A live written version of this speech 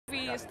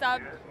we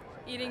stop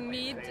eating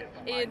meat,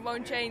 it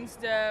won't change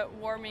the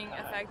warming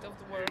effect of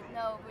the world.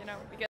 No. You know,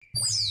 because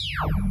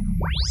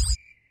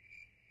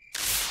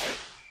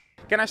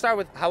Can I start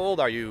with how old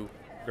are you,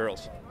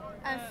 girls?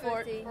 I'm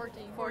 14.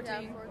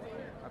 14.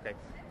 Okay.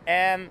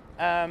 And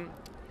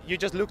you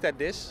just looked at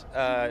this.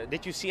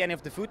 Did you see any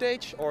of the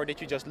footage, or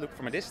did you just look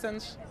from a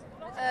distance?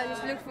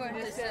 Just look for a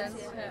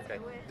distance. Okay.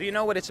 Do you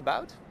know what it's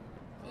about?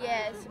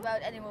 Yeah, it's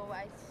about animal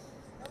rights.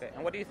 Okay.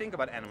 And what do you think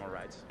about animal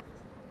rights?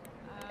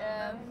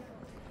 Yeah.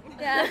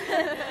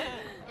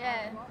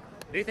 Yeah.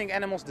 Do you think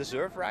animals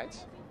deserve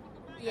rights?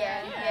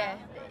 Yeah.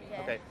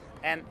 Okay.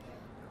 And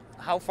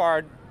how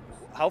far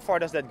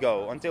does that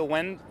go? Until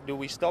when do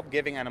we stop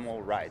giving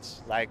animal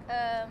rights? Like,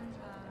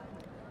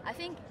 I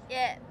think,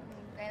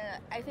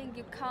 I think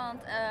you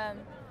can't,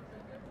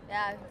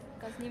 kan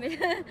het niet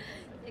meer.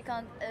 You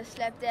can't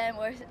slap them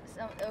or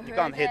you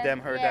can't hit them,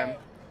 hurt them.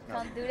 No.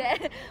 Can't do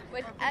that.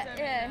 But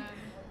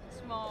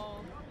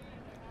small.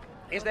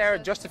 Is there a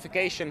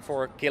justification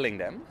for killing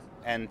them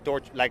and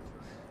like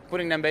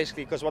putting them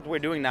basically? Because what we're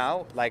doing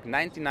now, like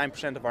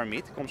 99% of our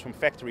meat comes from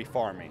factory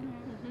farming,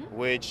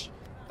 which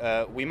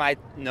we might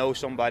know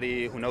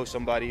somebody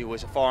who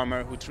is a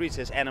farmer who treats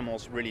his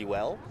animals really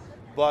well,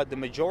 but the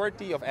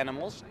majority of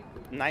animals,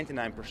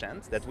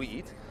 99% that we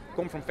eat,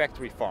 come from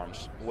factory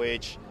farms,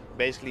 which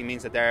basically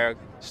means that they're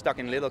stuck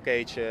in little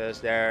cages,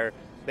 they're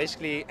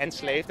basically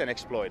enslaved and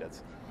exploited.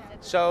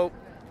 So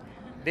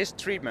this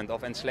treatment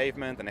of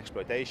enslavement and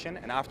exploitation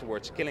and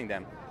afterwards killing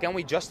them, can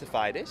we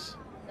justify this?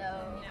 No.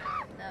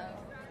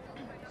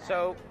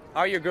 So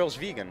are your girls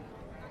vegan?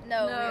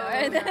 No, we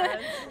aren't.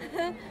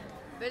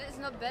 But it's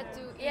not bad to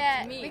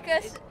Yeah, eat meat.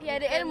 because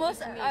the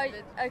animals eat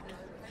meat, are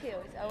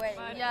killed already.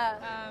 But,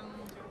 Yeah.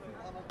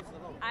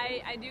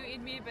 I do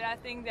eat meat, but I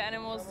think the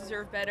animals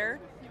deserve better.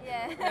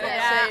 Yeah.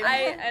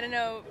 Yeah, I don't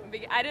know.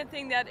 I don't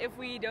think that if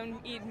we don't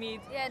eat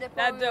meat,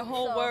 that the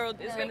whole world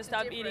is going to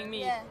stop eating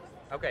meat. Yeah.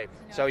 Okay,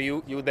 so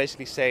you would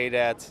basically say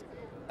that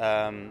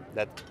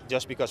that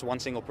just because one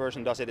single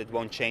person does it, it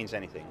won't change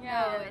anything. No,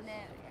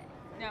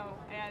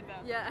 I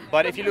don't. Yeah.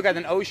 But if you look at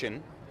an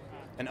ocean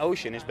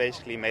is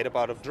basically made up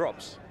out of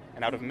drops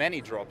and out of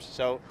many drops.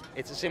 So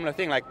it's a similar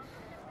thing. Like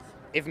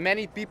if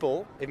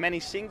many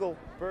single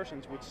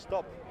persons would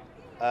stop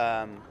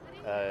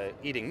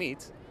eating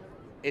meat,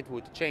 it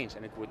would change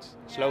and it would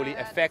slowly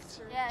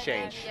affect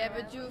change. Yeah,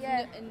 but you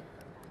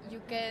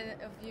can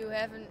if you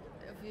haven't.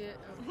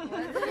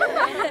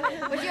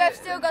 But you have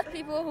still got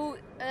people who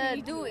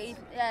do eat.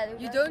 Yeah.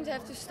 You don't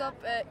have to stop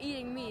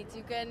eating meat.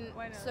 You can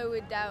slow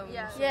it down.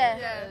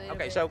 Yeah.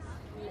 Okay, so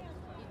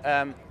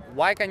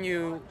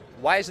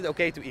why is it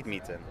okay to eat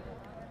meat then?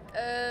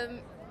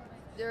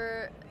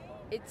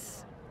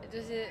 It's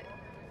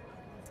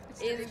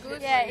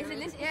good. Yeah, it's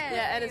delicious.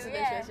 Yeah, and it's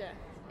delicious.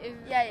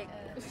 Yeah.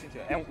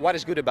 And what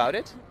is good about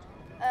it?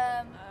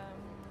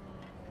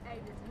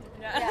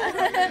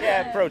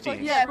 Yeah.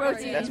 Proteins. Yeah,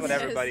 proteins. That's what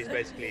everybody's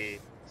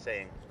basically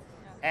saying.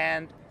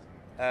 And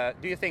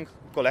do you think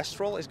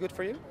cholesterol is good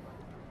for you?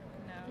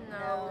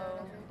 No.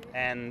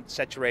 And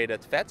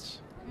saturated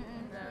fats?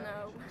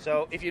 No.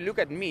 So if you look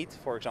at meat,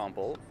 for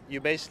example, you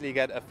basically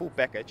get a full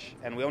package,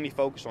 and we only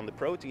focus on the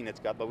protein it's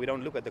got, but we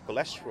don't look at the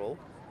cholesterol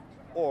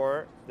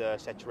or the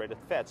saturated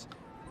fats.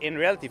 In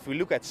reality, if we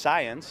look at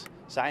science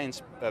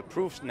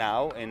proves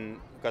now,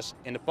 because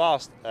in the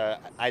past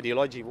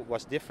ideology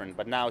was different,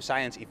 but now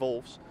science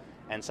evolves,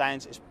 and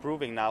science is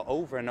proving now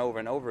over and over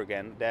and over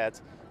again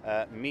that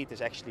meat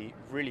is actually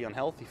really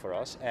unhealthy for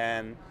us.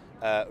 And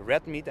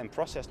red meat and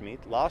processed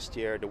meat, last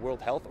year the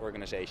World Health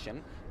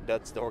Organization,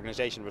 that's the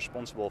organization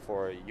responsible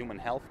for human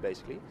health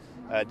basically,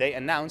 they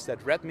announced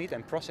that red meat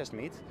and processed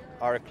meat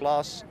are a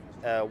class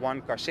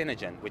 1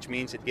 carcinogen, which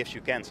means it gives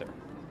you cancer,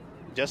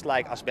 just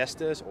like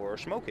asbestos or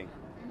smoking.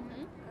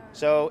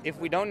 So if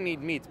we don't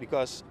need meat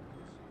because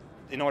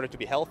in order to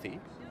be healthy,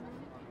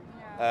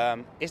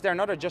 is there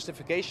another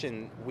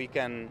justification we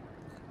can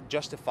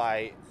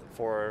justify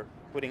for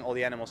putting all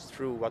the animals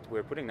through what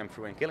we're putting them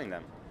through and killing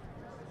them?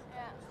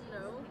 No,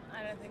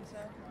 I don't think so.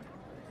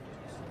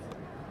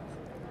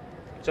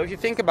 So if you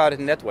think about it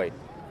in that way,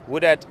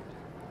 would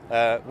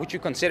you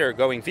consider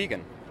going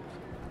vegan?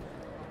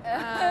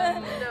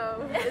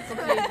 No, it's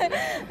completely.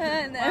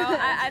 Well,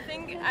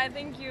 I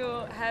think you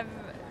have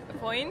a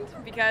point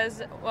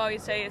because you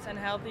say it's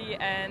unhealthy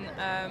and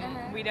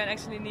we don't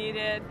actually need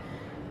it.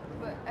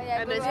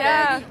 And it's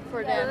Yeah. bad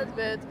for them,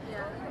 but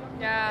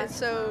Yeah. it's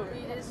so.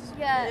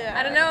 Yeah.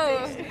 I don't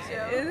know.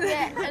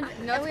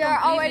 And we are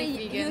already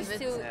vegan, used but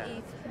to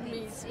eat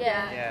meat.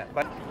 Yeah.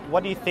 But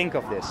what do you think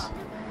of this?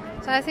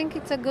 So I think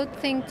it's a good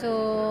thing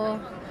to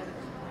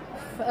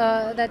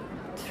that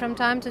from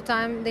time to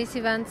time these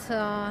events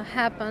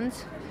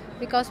happens,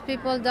 because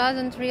people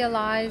doesn't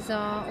realize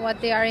what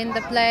they are in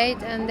the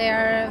plate, and they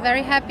are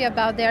very happy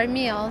about their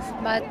meals.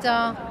 But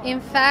in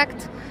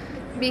fact,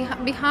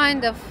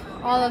 behind of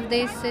all of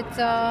this, it's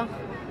a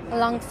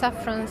long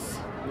sufferance.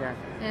 Yeah.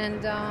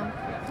 And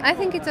I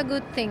think it's a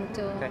good thing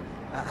too. Okay.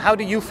 How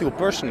do you feel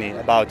personally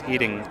about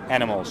eating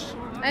animals?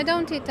 I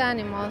don't eat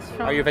animals.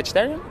 Are you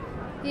vegetarian?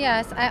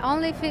 Yes, I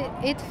only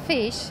eat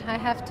fish, I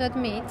have to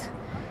admit,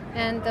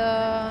 and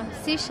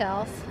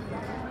seashells,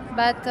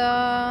 but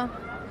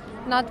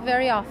not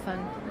very often.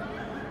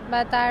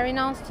 But I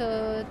renounced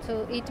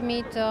to eat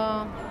meat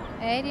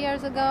 8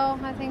 years ago,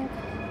 I think.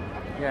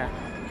 Yeah.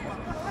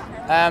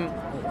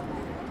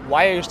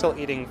 Why are you still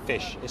eating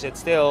fish? Is it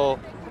still...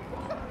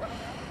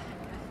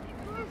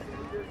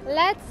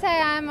 Let's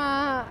say I'm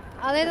a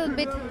little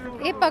bit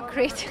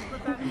hypocrite.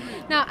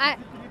 Now,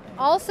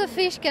 also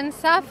fish can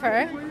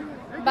suffer,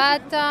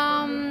 but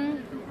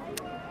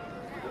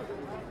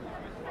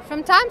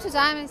from time to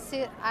time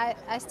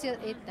I still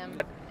eat them.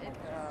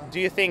 Do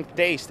you think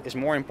taste is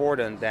more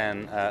important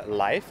than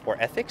life or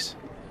ethics?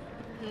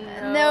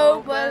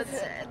 No, but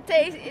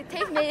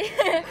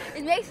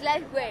it makes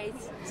life great.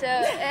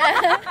 So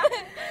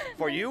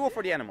For you or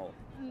for the animal?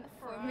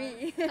 for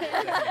me. Okay,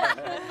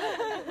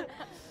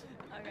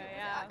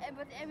 yeah.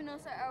 But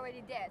animals are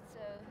already dead,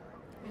 so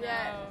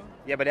Yeah.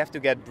 Yeah, but you have to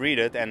get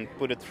breeded and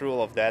put it through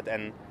all of that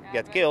and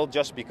get killed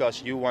just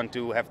because you want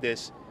to have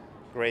this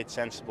great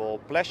sensible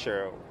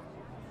pleasure.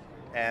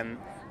 And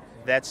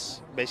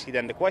that's basically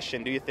then the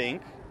question. Do you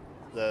think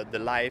the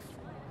life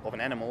of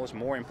an animal is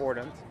more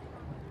important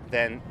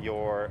than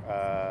your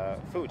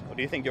food? Or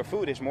do you think your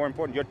food is more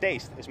important, your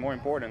taste is more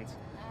important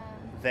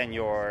than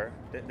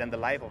the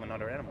life of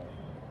another animal?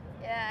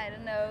 yeah, I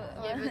don't know.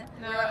 Yeah,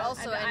 but No, there are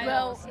also I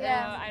animals. don't,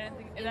 yeah. No, I don't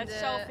think In that's the-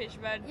 selfish,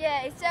 but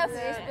Yeah, it's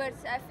selfish, but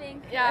I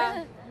think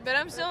yeah. But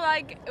I'm still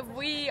like, if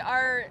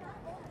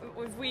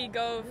we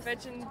go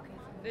fetching,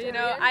 you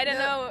know, I don't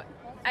know.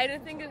 I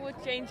don't think it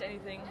would change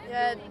anything.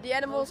 Yeah, the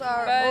animals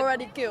are But-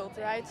 already killed,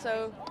 right?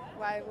 So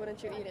why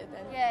wouldn't you eat it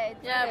then?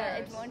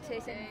 it won't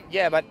taste any.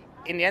 Yeah, but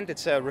in the end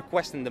it's a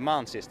request and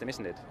demand system,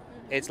 isn't it?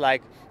 It's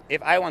like,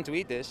 if I want to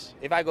eat this,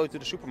 if I go to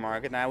the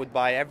supermarket and I would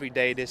buy every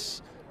day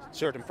this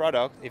certain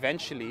product,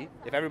 eventually,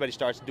 if everybody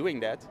starts doing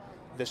that,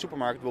 the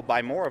supermarket will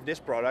buy more of this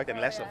product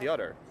and less of the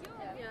other.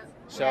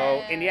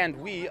 So in the end,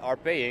 we are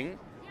paying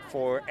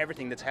for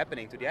everything that's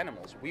happening to the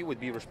animals. We would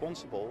be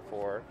responsible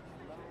for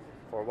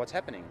what's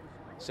happening.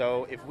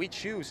 So if we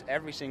choose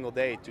every single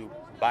day to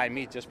buy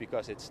meat just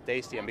because it's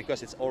tasty and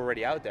because it's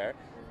already out there,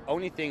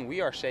 only thing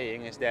we are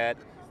saying is that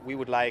we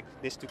would like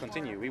this to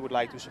continue. We would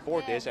like to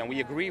support this and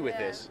we agree with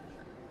this.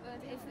 But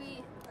if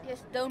we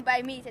just don't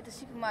buy meat at the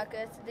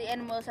supermarket, the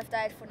animals have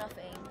died for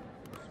nothing.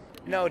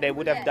 No, they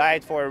would have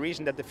died for a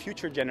reason that the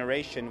future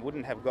generation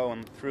wouldn't have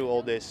gone through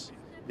all this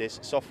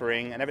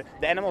suffering and everything.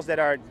 The animals that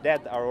are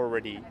dead are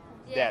already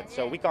dead,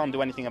 so we can't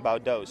do anything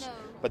about those. No.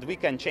 But we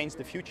can change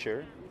the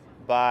future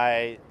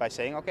by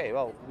saying, okay,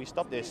 well, we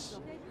stop this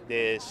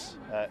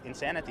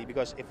insanity,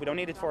 because if we don't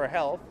need it for our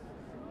health,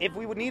 if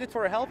we would need it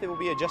for our health, it would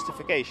be a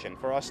justification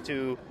for us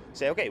to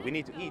say, okay, we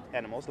need to eat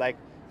animals, like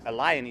a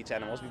lion eats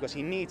animals because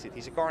he needs it.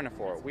 He's a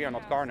carnivore. We are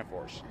not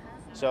carnivores.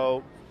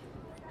 So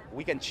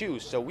we can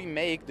choose. So we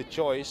make the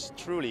choice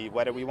truly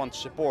whether we want to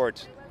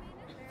support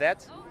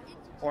that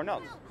or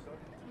not.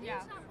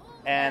 Yeah.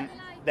 And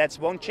that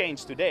won't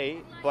change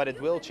today, but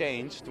it will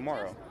change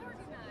tomorrow.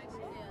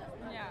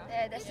 Yeah.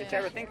 Yeah, that's Did you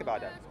ever think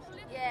about that?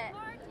 Yeah.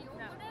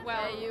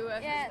 Well,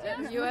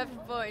 You have a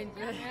point.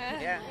 Yeah.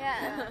 Yeah.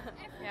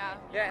 yeah.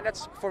 Yeah, and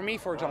that's for me,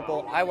 for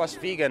example. I was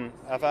vegan.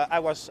 I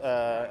was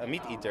a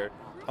meat eater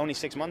only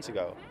 6 months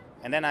ago,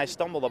 and then I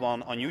stumbled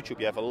upon on YouTube.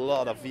 You have a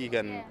lot of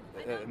vegan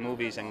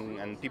movies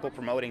and people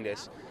promoting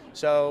this.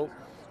 So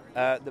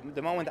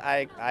the moment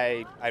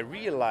I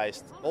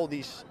realized all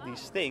these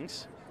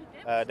things,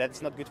 that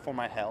it's not good for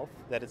my health,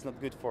 that it's not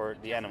good for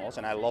the animals,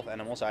 and I love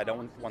animals, so I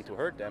don't want to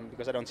hurt them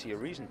because I don't see a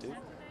reason to,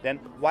 then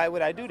why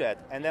would I do that?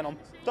 And then on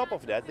top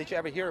of that, did you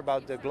ever hear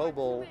about the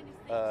global,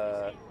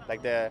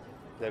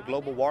 the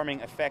global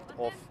warming effect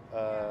of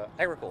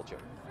agriculture?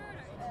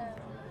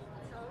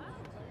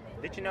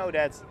 Did you know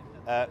that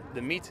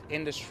the meat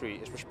industry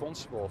is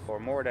responsible for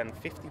more than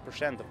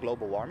 50% of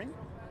global warming?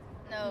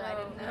 No, I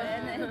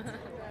didn't know.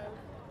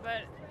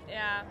 But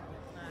yeah.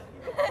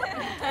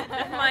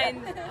 Never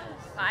mind.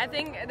 I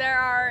think there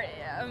are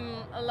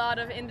a lot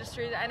of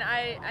industries, and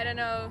I don't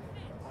know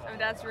if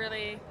that's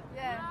really.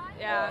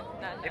 Yeah.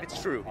 No. If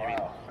it's true, you mean?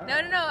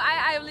 No.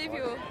 I believe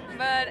you,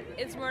 but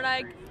it's more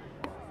like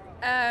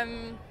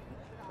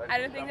I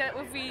don't think that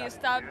if we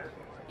stop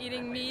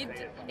eating meat,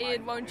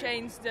 it won't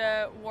change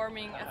the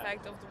warming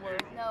effect of the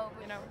world. No.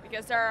 You know,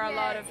 because there are a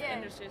lot of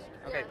industries.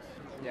 Okay.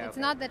 Yeah. It's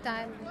not that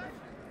I'm.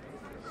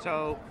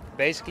 So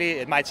basically,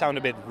 it might sound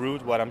a bit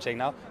rude what I'm saying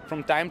now.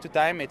 From time to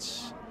time,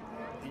 it's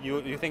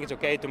you think it's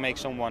okay to make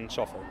someone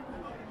suffer.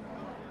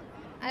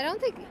 I don't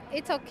think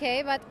it's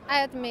okay, but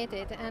I admit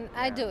it and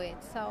I do it.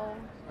 So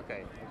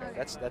Okay,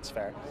 that's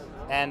fair.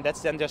 And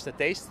that's then just a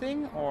taste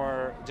thing,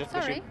 or just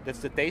because Sorry? that's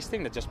the taste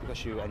thing, that's just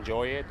because you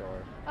enjoy it,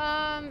 or?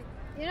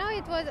 you know,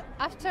 it was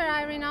after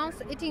I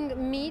renounced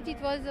eating meat.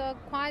 It was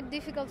quite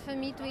difficult for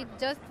me to eat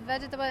just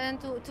vegetable and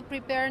to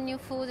prepare new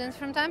food. And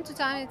from time to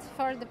time, it's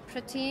for the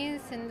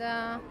proteins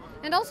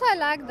and also I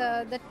like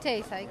the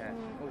taste.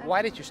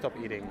 Why did you stop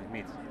eating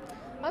meat?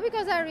 Well,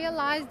 because I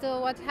realized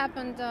what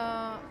happened,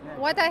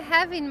 what I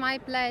have in my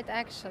plate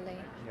actually.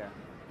 Yeah.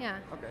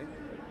 Yeah. Okay.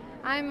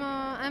 I'm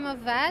a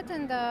vet,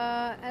 and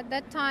at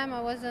that time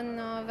I was in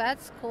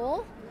vet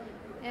school,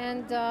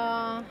 and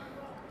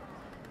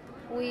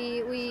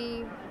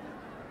we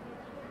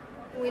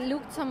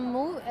looked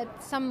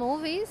at some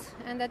movies,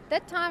 and at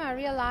that time I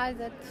realized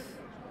that.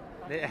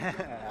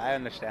 I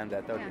understand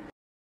that totally.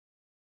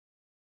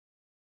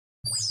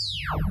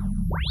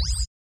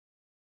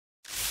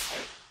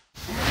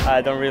 Yeah.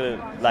 I don't really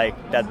like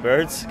dead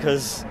birds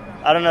because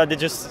I don't know, they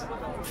just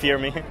fear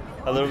me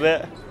a little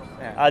bit.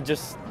 Yeah.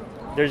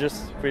 They're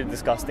just pretty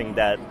disgusting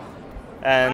dead. And